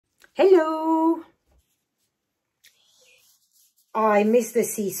Hello! I miss the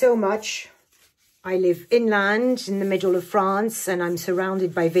sea so much. I live inland in the middle of France and I'm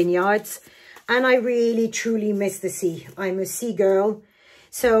surrounded by vineyards and I really truly miss the sea. I'm a sea girl,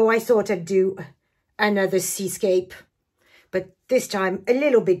 so I thought I'd do another seascape, but this time a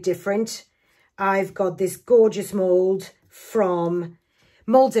little bit different. I've got this gorgeous mold from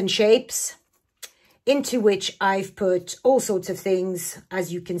Molds and Shapes, into which I've put all sorts of things,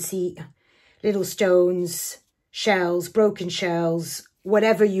 as you can see, little stones, shells, broken shells,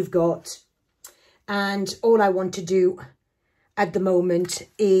 whatever you've got. And all I want to do at the moment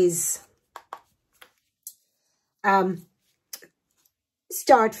is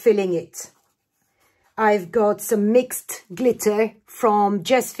start filling it. I've got some mixed glitter from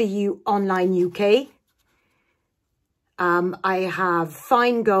Just For You Online UK. I have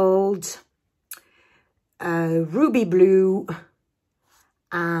fine gold, ruby blue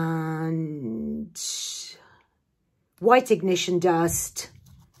and white ignition dust,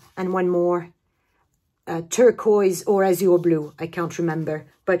 and one more, turquoise or azure blue, I can't remember,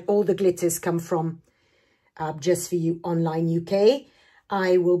 but all the glitters come from Just For You Online UK.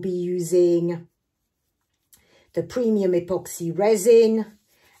 I will be using the premium epoxy resin,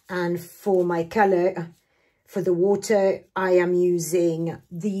 and for my colour, for the water, I am using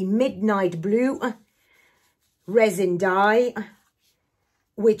the Midnight Blue resin dye,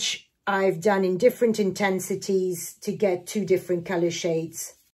 which I've done in different intensities to get 2 different colour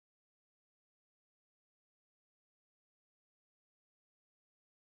shades.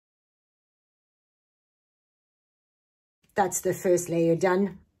 That's the first layer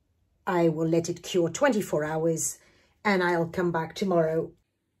done. I will let it cure 24 hours and I'll come back tomorrow.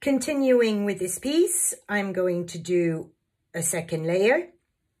 Continuing with this piece, I'm going to do a second layer.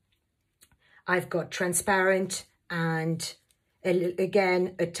 I've got transparent and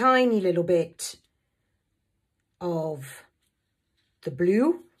again a tiny little bit of the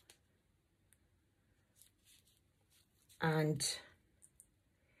blue, and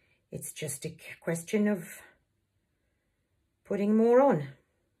it's just a question of putting more on.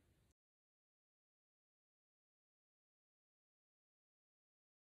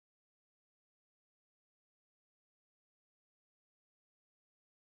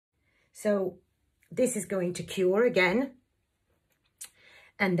 So this is going to cure again,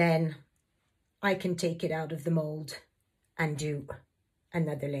 and then I can take it out of the mold and do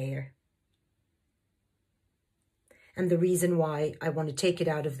another layer. And the reason why I want to take it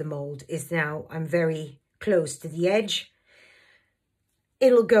out of the mold is now I'm very close to the edge.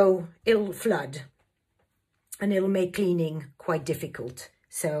 It'll flood and it'll make cleaning quite difficult.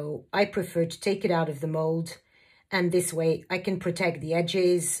 So I prefer to take it out of the mold, and this way I can protect the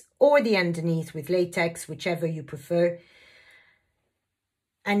edges or the underneath with latex, whichever you prefer,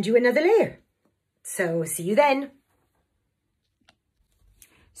 and do another layer. So see you then.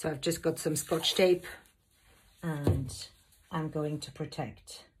 So I've just got some Scotch tape and I'm going to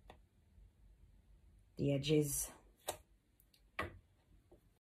protect the edges.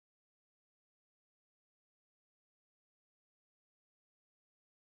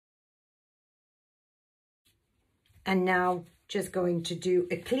 And now just going to do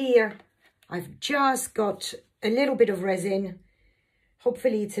a clear. I've just got a little bit of resin.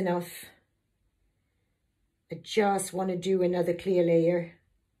 Hopefully it's enough. I just want to do another clear layer.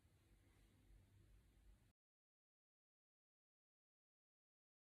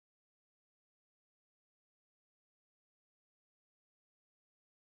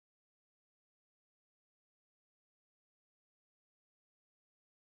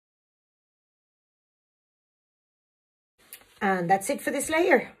 And that's it for this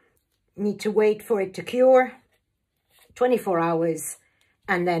layer. Need to wait for it to cure, 24 hours,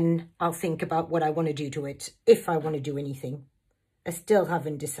 and then I'll think about what I want to do to it, if I want to do anything. I still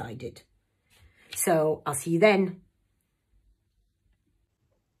haven't decided. So I'll see you then.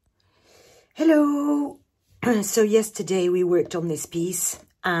 Hello. So yesterday we worked on this piece,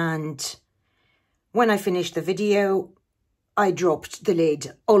 and when I finished the video, I dropped the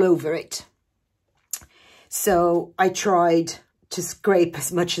lid all over it. So I tried to scrape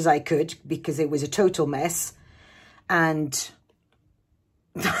as much as I could because it was a total mess. And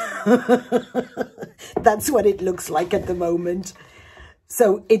that's what it looks like at the moment.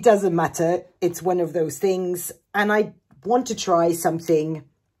 So it doesn't matter. It's one of those things. And I want to try something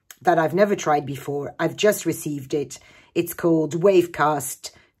that I've never tried before. I've just received it. It's called Wave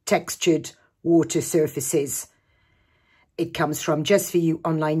Cast Textured Water Surfaces. It comes from Just For You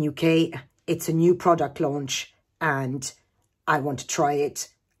Online UK. It's a new product launch and I want to try it.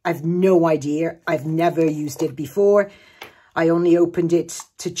 I've no idea. I've never used it before. I only opened it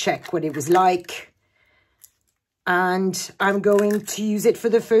to check what it was like. And I'm going to use it for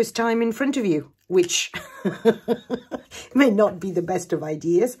the first time in front of you, which may not be the best of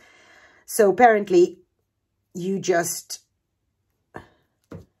ideas. So apparently you just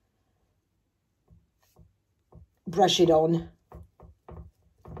brush it on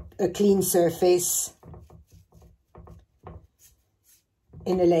a clean surface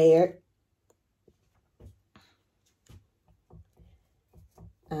in a layer,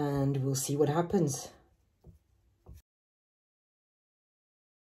 and we'll see what happens.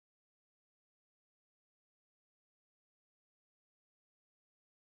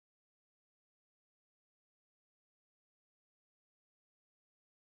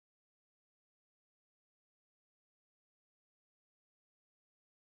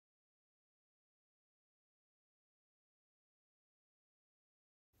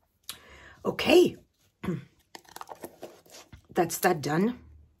 Okay, that's that done.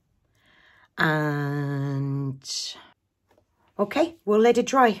 And okay, we'll let it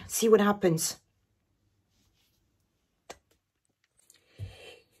dry, see what happens.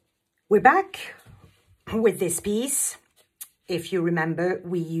 We're back with this piece. If you remember,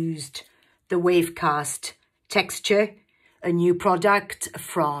 we used the Wave Cast texture, a new product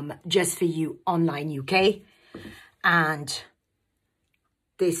from Just For You Online UK. And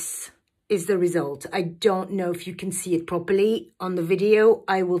this is the result. I don't know if you can see it properly on the video.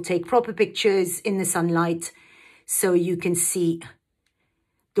 I will take proper pictures in the sunlight so you can see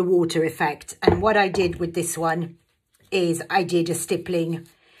the water effect. And what I did with this one is I did a stippling.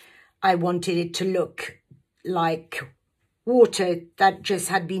 I wanted it to look like water that just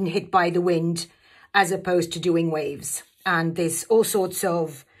had been hit by the wind as opposed to doing waves. And there's all sorts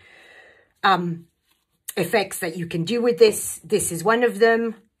of effects that you can do with this. This is one of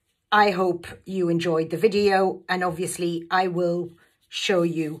them. I hope you enjoyed the video, and obviously I will show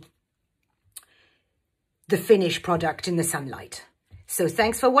you the finished product in the sunlight. So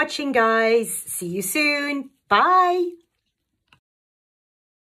thanks for watching, guys. See you soon. Bye.